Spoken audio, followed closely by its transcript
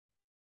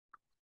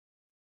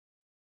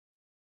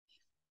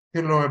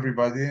Hello,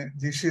 everybody.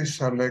 This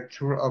is a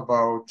lecture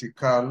about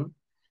Tikal.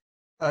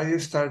 I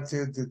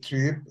started the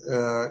trip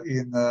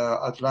in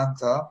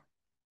Atlanta.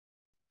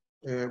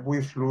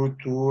 We flew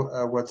to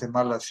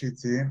Guatemala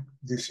City.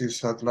 This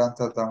is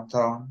Atlanta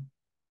downtown.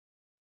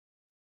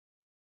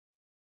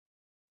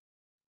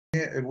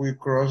 We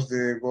crossed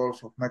the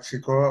Gulf of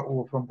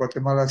Mexico. From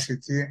Guatemala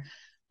City,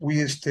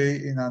 we stay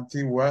in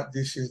Antigua.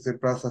 This is the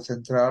Plaza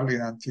Central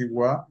in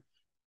Antigua,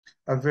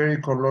 a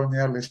very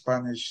colonial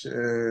Spanish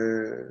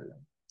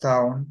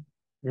town,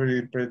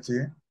 very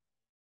pretty.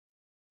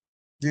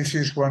 This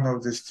is one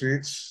of the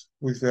streets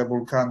with the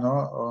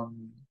volcano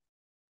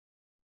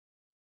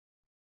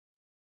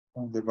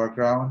on the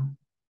background.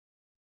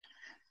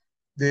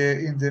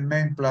 In the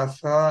main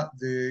plaza,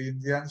 the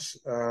Indians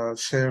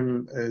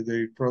sell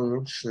their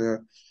products.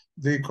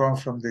 They come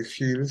from the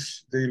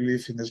hills. They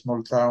live in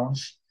small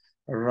towns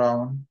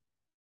around.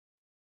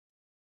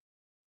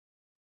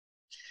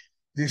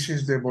 This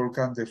is the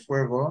Volcán de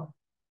Fuego.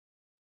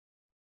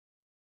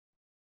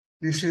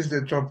 This is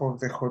the top of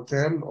the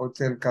hotel,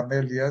 Hotel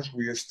Camelias.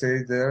 We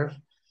stay there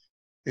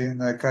in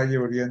Calle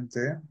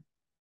Oriente.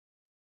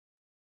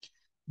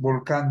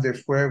 Volcán de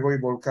Fuego y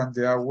Volcán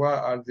de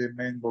Agua are the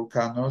main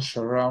volcanoes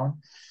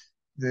around.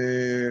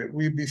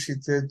 We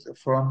visited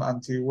from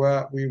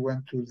Antigua, we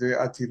went to the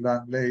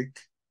Atilan Lake.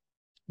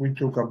 We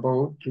took a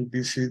boat to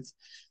visit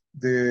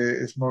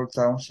the small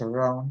towns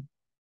around.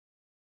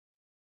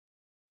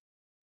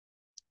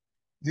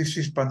 This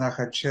is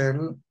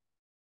Panajachel.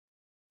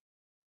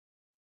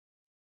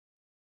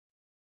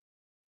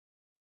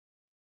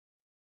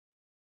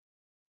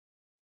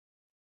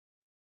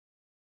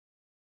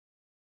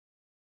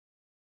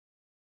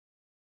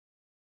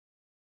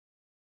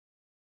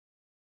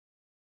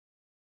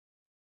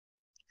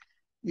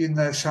 In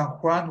San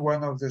Juan,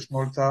 one of the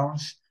small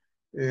towns,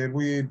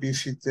 we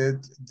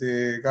visited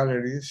the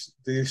galleries.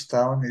 This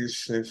town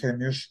is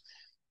famous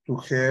to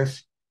have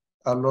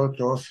a lot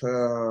of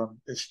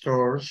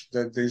stores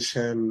that they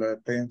sell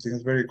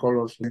paintings, very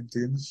colorful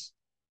paintings.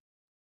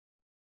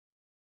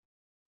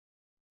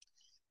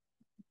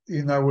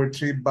 In our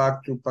trip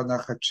back to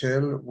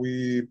Panajachel,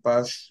 we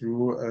passed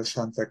through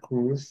Santa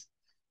Cruz,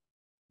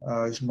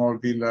 a small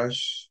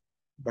village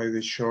by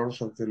the shores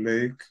of the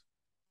lake.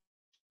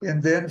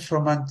 And then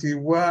from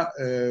Antigua,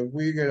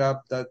 we get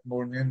up that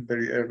morning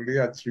very early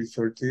at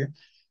 3:30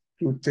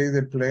 to take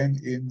the plane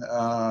in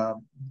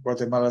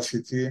Guatemala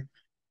City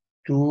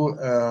to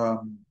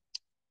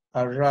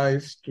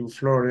arrive to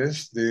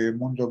Flores, the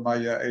Mundo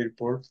Maya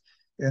airport,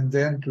 and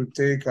then to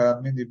take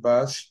a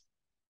minibus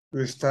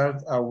to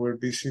start our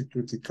visit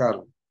to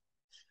Tikal.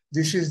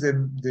 This is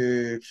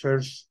the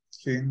first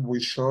thing we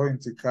saw in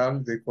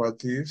Tikal, the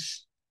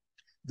coatis,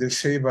 the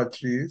ceiba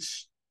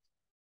trees,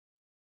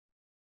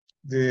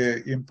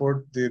 the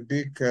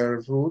big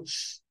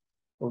roots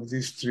of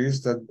these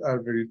trees that are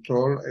very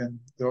tall, and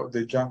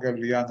the jungle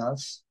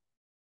lianas.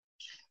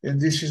 And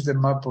this is the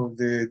map of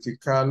the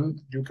Tikal.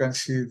 You can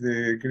see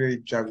the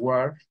great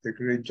jaguar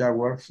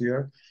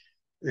here.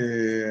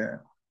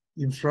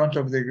 In front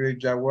of the great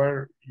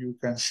jaguar, you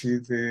can see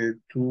the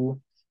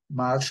two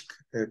mask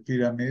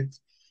pyramid,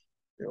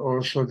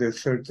 also the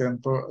third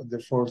temple, the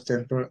fourth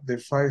temple, the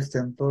fifth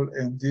temple,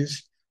 and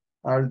these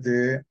are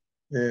the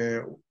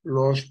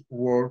lost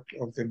work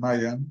of the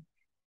Mayan.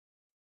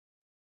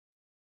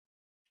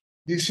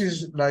 This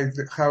is like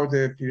how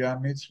the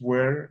pyramids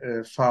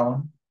were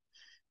found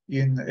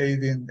in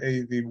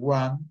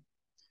 1881.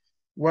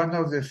 One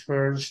of the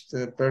first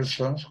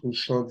persons who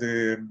saw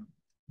the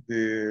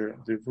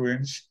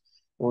ruins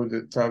or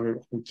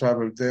who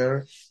traveled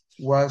there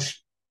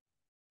was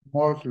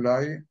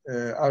Morley,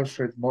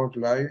 Alfred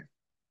Morley.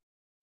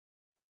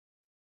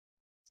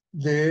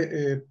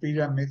 The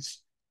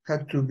pyramids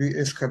had to be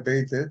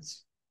excavated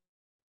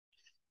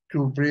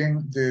to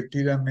bring the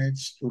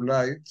pyramids to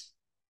light.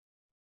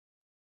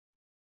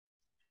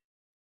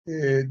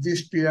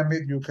 This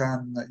pyramid you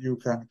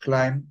can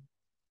climb.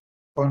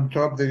 On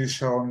top there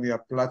is only a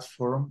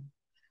platform.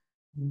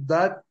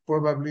 That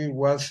probably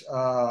was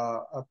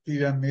a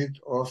pyramid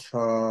of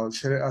a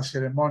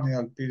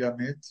ceremonial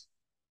pyramid.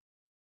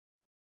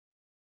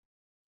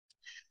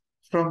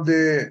 From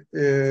the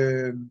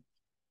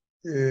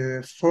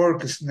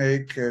fork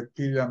snake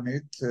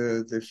pyramid,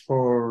 the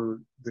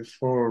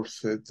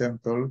fourth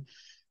temple,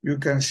 you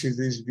can see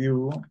this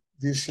view.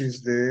 This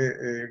is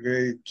the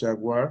great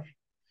jaguar,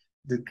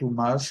 the two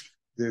masks,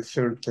 the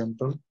third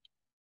temple.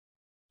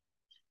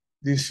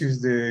 This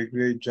is the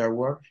great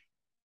jaguar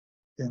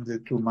and the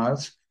two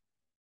masks,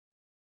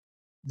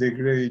 the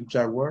great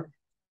jaguar.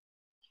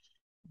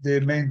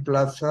 The main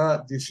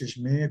plaza, this is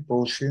me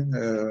posing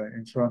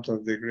in front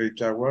of the great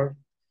jaguar.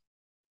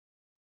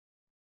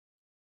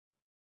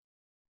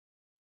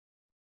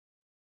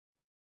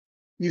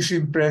 It's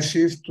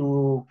impressive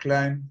to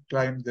climb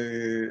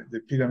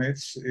the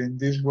pyramids. In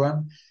this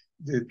one,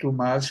 the two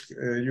masks,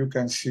 you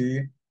can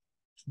see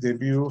the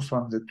view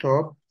from the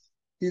top.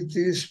 It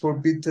is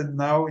forbidden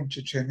now in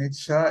Chichen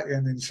Itza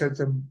and in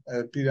certain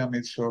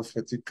pyramids of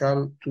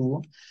Tikal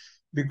too,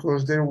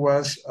 because there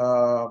was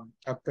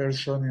a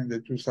person in the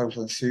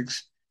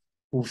 2006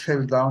 who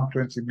fell down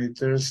 20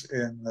 meters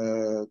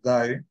and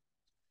died.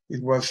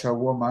 It was a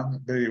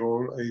woman, very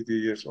old, 80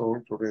 years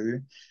old already.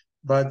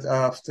 But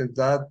after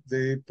that,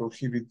 they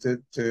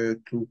prohibited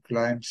to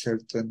climb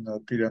certain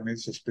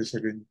pyramids,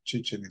 especially in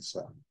Chichen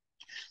Itza.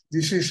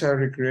 This is a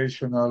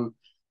recreational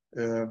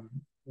um,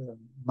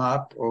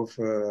 map of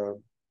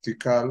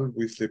Tikal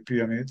with the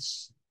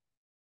pyramids.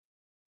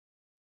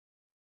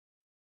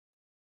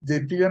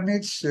 The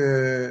pyramids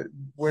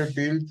were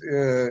built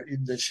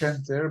in the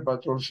center,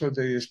 but also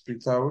they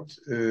split out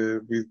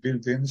with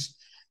buildings.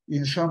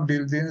 In some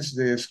buildings,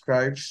 the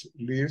scribes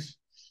live.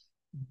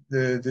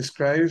 The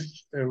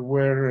scribes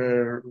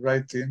were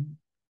writing.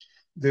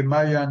 The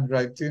Mayan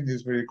writing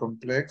is very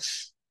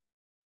complex.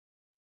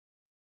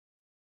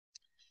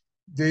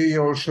 They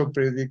also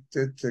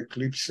predicted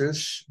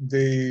eclipses.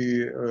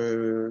 They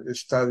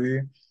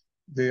study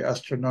the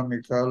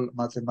astronomical,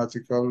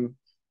 mathematical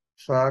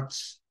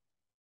facts.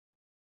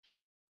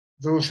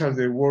 Those are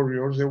the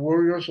warriors. The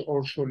warriors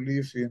also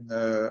live in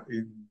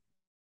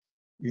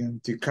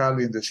Tikal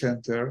in the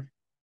center.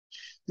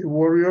 The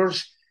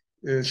warriors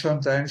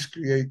sometimes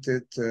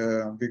created,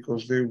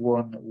 because they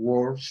won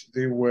wars,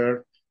 they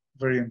were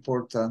very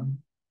important.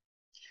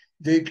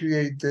 They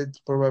created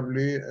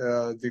probably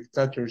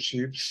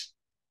dictatorships.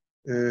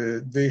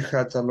 They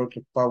had a lot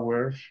of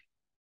power,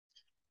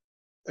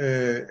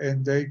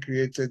 and they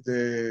created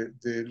the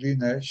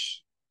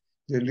lineage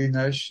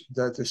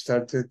that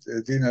started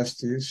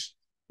dynasties.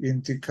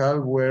 In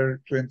Tikal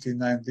were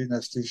 29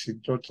 dynasties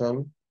in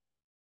total.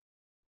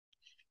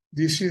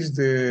 This is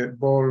the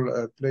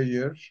ball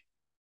player.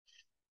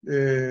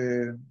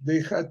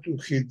 They had to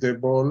hit the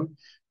ball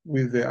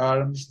with the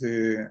arms,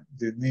 the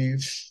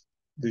knees,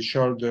 the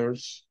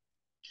shoulders,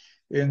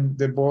 and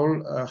the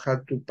ball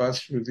had to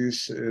pass through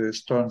this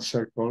stone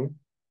circle.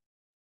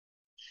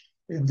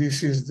 And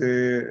this is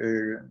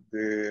the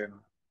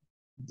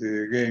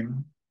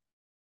game,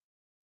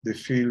 the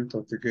field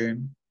of the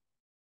game.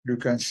 You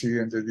can see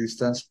in the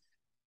distance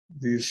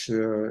this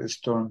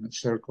stone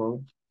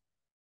circle.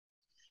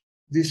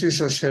 This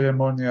is a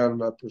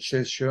ceremonial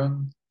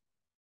procession.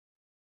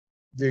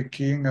 The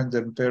king and the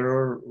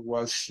emperor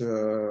was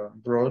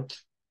brought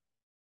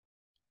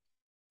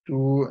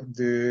to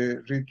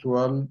the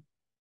ritual.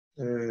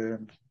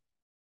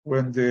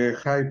 When the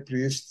high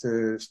priest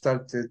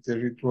started the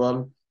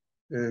ritual,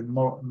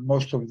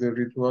 most of the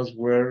rituals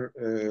were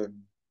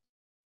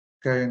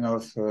kind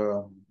of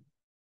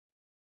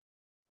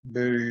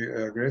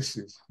very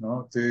aggressive.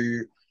 No,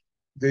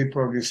 they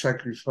probably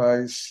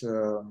sacrifice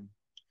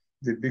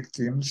the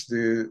victims.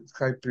 The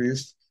high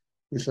priest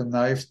with a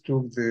knife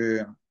took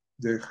the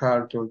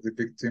heart of the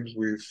victims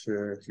with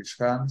his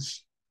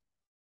hands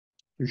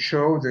to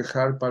show the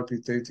heart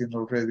palpitating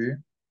already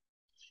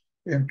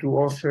and to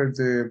offer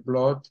the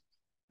blood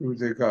to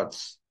the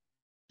gods.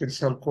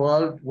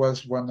 Quetzalcoatl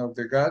was one of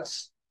the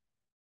gods.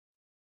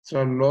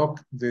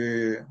 Tlaloc,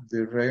 the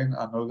rain,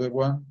 another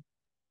one.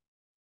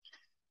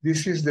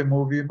 This is the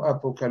movie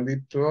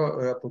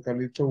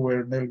Apocalypto,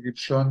 where Mel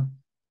Gibson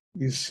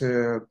is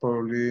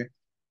probably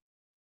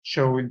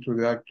showing to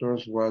the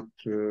actors what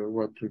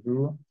to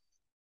do.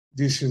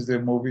 This is the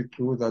movie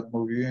too, that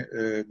movie,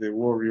 the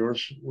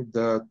warriors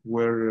that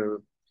were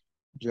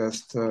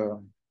just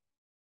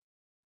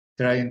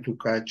trying to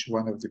catch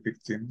one of the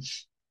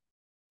victims.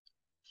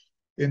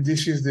 And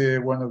this is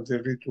one of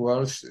the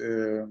rituals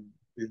in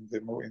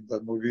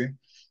that movie.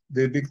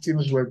 The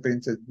victims were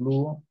painted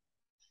blue.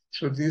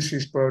 So this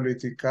is probably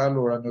Tikal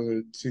or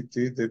another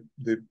city. The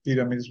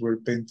pyramids were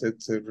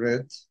painted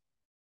red.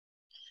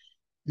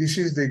 This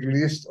is the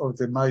glyph of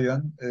the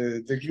Mayan.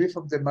 The glyph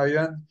of the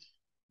Mayan,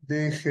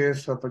 they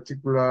have a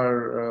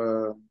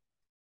particular,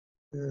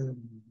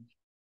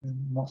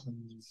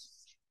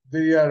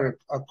 they are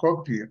a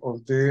copy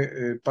of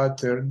the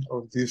pattern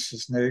of this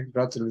snake,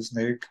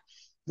 rattlesnake,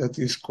 that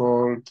is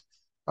called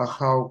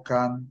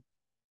Ahaucan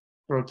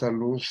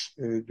Crotalus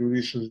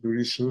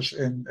durisus,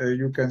 and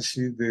you can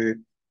see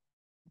the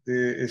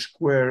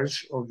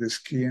squares of the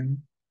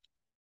skin.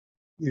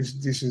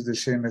 This is the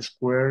same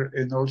square,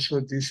 and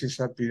also this is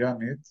a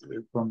pyramid.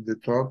 From the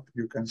top,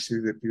 you can see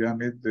the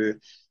pyramid, the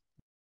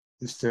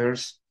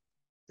stairs,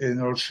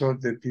 and also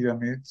the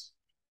pyramid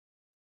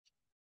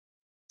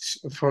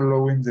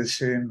following the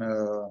same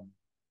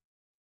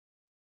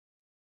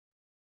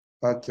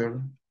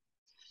pattern.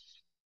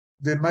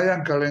 The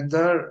Mayan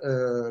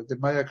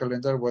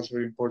calendar was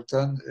very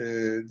important.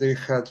 They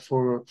had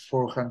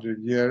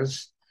 400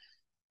 years.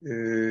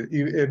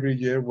 Every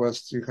year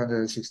was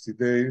 360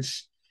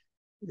 days.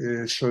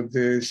 So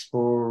these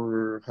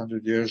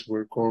 400 years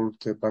were called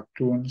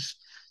Bactuns,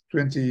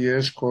 20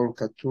 years called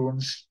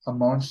Catuns, a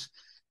month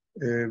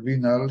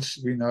Vinals,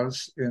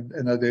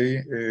 and a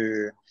day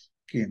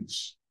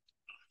Kins.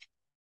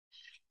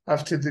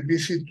 After the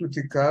visit to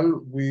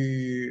Tikal,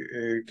 we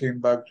came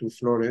back to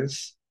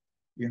Flores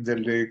in the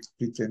lake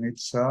Chichen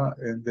Itza,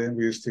 and then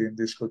we stayed in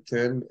this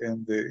hotel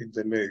and in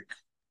the lake.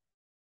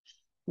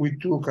 We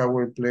took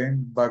our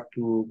plane back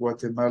to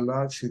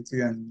Guatemala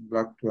City and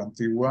back to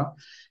Antigua.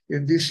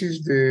 And this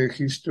is the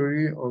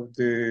history of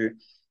the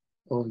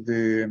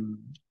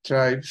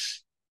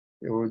tribes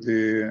or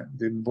the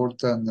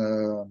important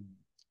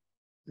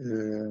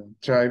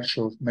tribes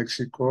of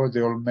Mexico.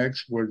 The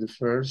Olmecs were the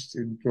first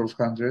in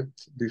 1200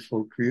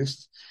 before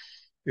Christ.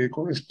 They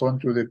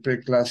correspond to the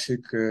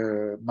pre-classic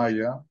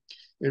Maya.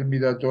 El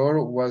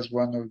Mirador was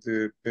one of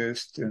the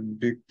best and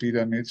big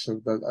pyramids of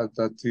at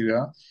that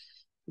era.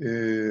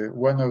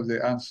 One of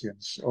the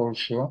ancients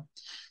also.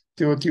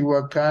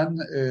 Teotihuacan,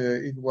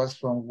 it was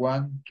from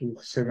 1 to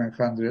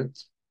 700.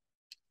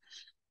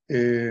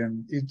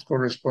 It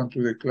corresponds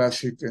to the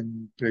classic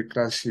and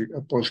pre-classic,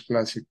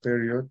 post-classic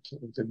period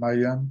of the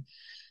Mayan.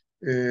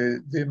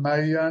 The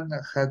Mayan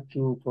had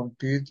to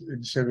compete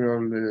in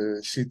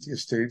several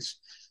city-states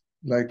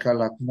like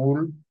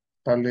Calakmul,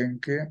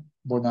 Palenque,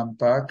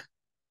 Bonampak,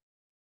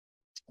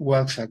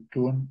 Oaxaca,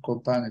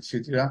 Copan,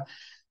 etc.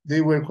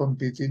 They were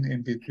competing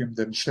in between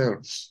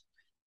themselves.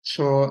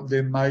 So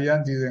the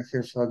Mayan didn't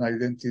have an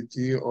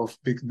identity of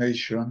big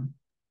nation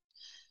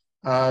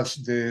as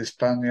the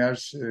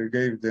Spaniards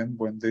gave them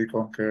when they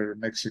conquered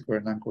Mexico,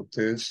 Hernán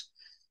Cortés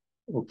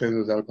or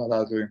Pedro de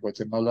Alvarado in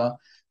Guatemala.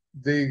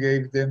 They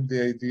gave them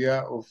the idea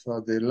of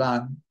the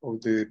land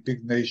of the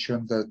big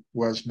nation that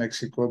was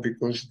Mexico,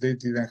 because they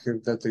didn't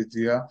have that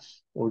idea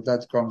or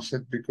that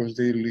concept, because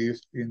they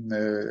lived in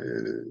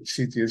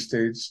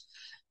city-states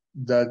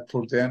that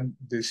for them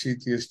the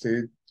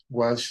city-state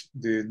was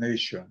the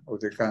nation or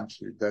the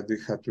country that they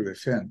had to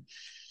defend.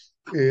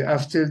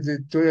 After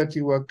the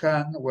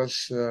Teotihuacan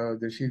was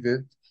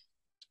defeated,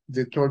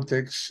 the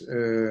Toltecs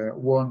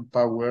won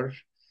power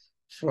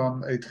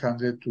from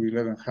 800 to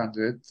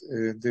 1100.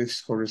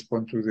 This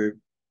corresponds to the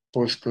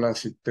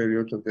post-classic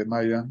period of the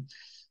Mayan.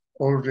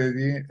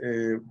 Already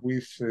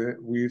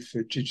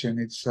with Chichen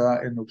Itza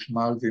and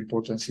Uxmal, the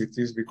important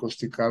cities, because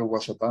Tikal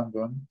was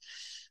abandoned.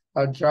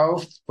 A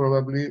drought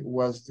probably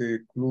was the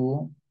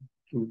clue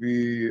to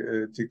be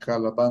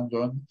Tikal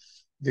abandoned.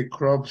 The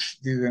crops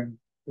didn't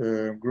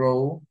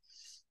grow,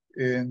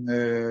 and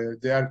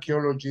the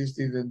archaeologists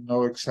didn't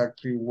know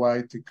exactly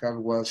why Tikal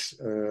was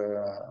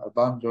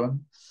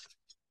abandoned.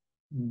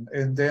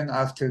 And then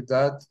after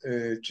that,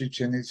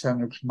 Chichen Itza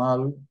and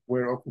Uxmal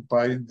were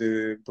occupying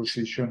the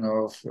position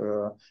of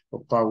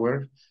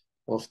power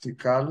of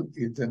Tikal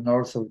in the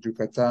north of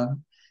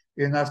Yucatan.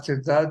 And after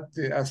that,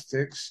 the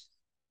Aztecs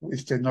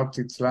with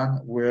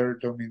Tenochtitlan were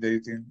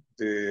dominating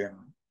the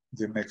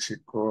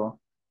Mexico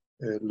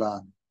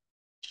land.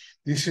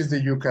 This is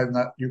the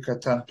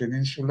Yucatan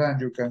Peninsula,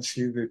 and you can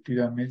see the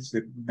pyramids,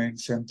 the main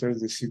centers,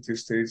 the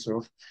city-states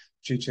of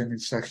Chichen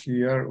Itza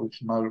here,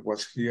 Uxmal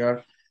was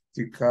here,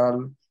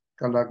 Tikal,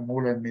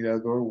 Calakmul and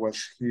Mirador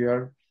was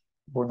here,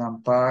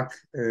 Bonampak,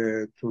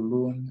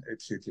 Tulum,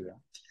 etc.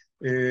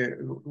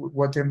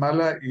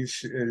 Guatemala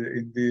is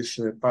in this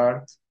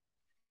part,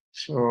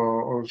 so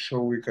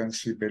also we can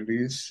see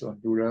Belize,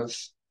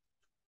 Honduras,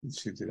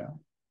 etc.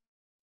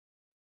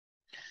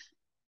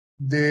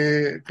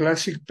 The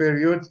classic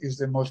period is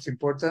the most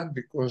important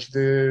because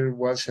there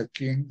was a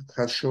king,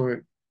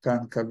 Hasho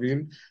Khan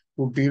Kabil,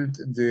 who built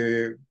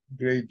the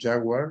Great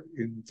Jaguar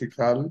in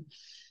Tikal,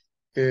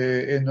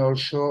 and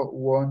also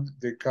won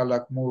the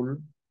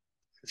Calakmul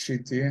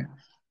city.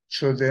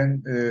 So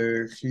then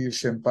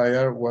his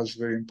empire was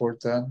very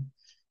important,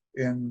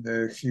 and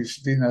his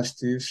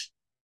dynasties,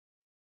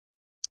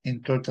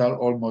 in total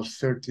almost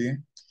 30,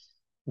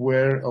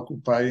 were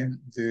occupying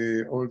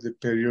all the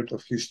period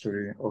of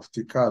history of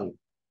Tikal.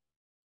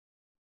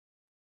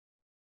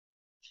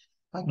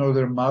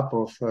 Another map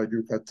of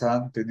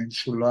Yucatan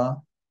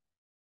Peninsula.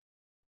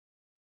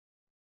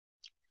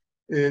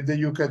 The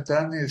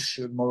Yucatan is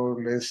more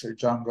or less a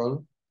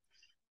jungle.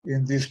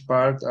 In this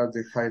part are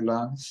the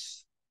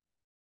highlands,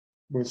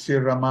 with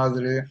Sierra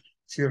Madre,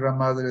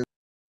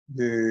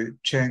 the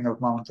chain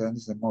of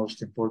mountains, the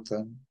most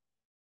important.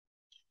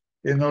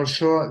 And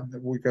also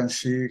we can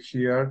see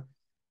here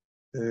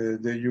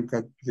the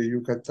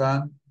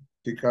Yucatan,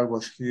 Tikal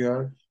was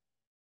here,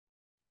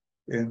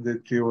 and the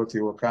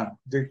Teotihuacan.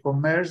 The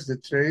commerce, the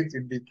trade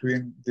in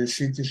between the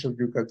cities of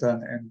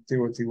Yucatan and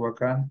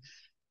Teotihuacan,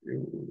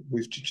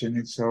 with Chichen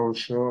Itza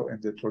also,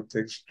 and the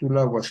Toltecs.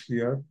 Tula was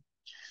here,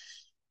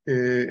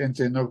 and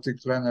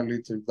Tenochtitlan a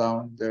little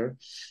down there.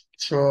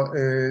 So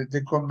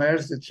the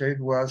commerce, the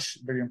trade was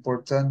very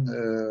important.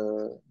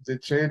 The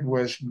trade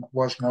was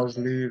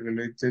mostly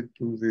related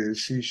to the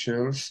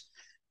seashells,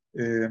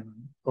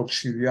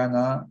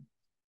 obsidiana,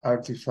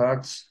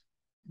 artifacts,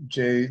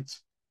 jade,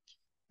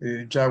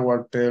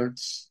 jaguar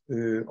pelts,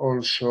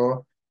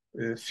 also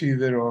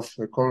feeder of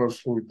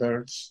colorful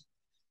birds,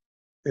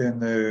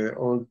 and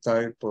all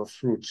type of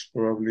fruits,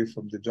 probably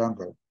from the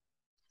jungle.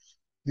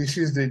 This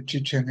is the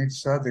Chichen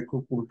Itza, the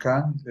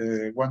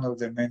Kukulkan, one of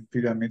the main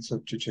pyramids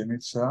of Chichen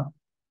Itza.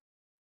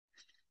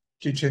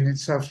 Chichen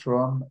Itza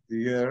from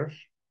the air.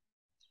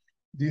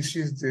 This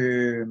is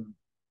the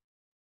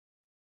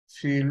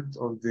field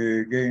of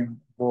the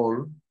game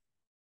ball,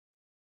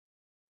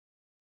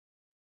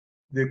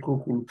 the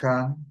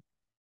Kukulkan.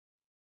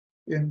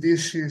 And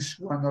this is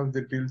one of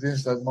the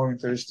buildings that more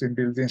interesting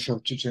buildings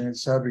of Chichen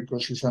Itza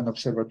because it's an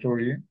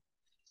observatory.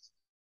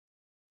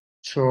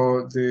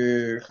 So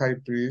the high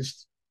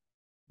priest,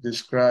 the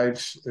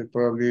scribes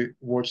probably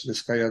watch the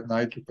sky at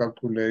night to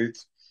calculate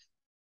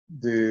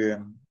the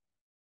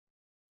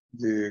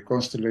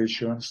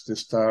constellations, the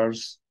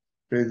stars,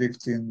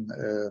 predicting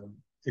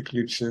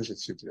eclipses,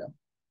 etc.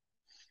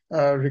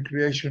 A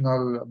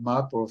recreational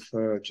map of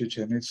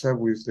Chichen Itza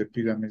with the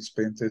pyramids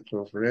painted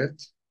of red.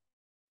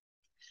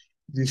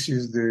 This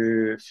is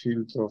the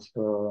field of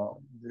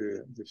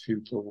the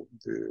field of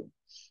the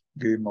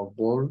game of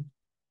ball.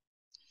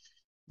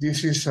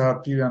 This is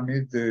a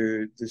pyramid,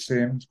 the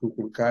same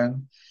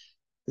Kukulkan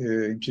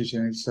in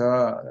Chichen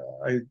Itza.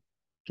 I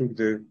took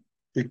the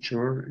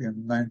picture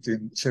in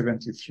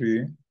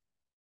 1973.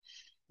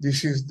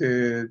 This is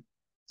the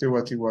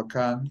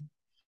Teotihuacan.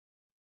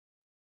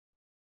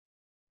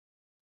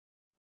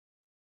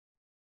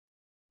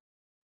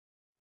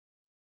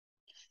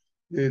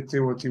 The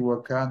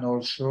Teotihuacan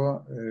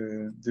also,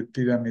 the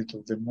Pyramid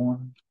of the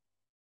Moon.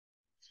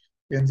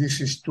 And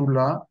this is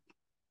Tula,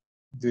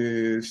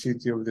 the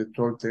city of the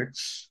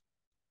Toltecs.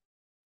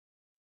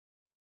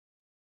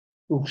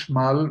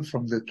 Uxmal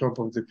from the top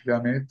of the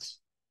pyramid.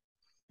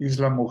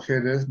 Isla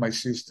Mujeres, my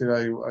sister,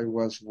 I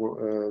was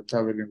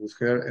traveling with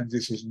her, and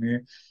this is me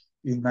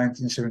in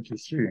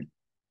 1973.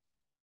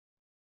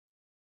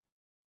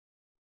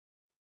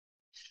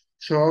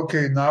 So,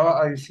 okay, now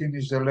I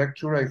finished the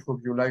lecture. I hope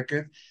you like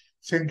it.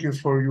 Thank you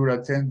for your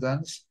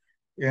attendance,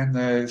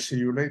 and see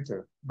you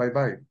later.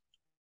 Bye-bye.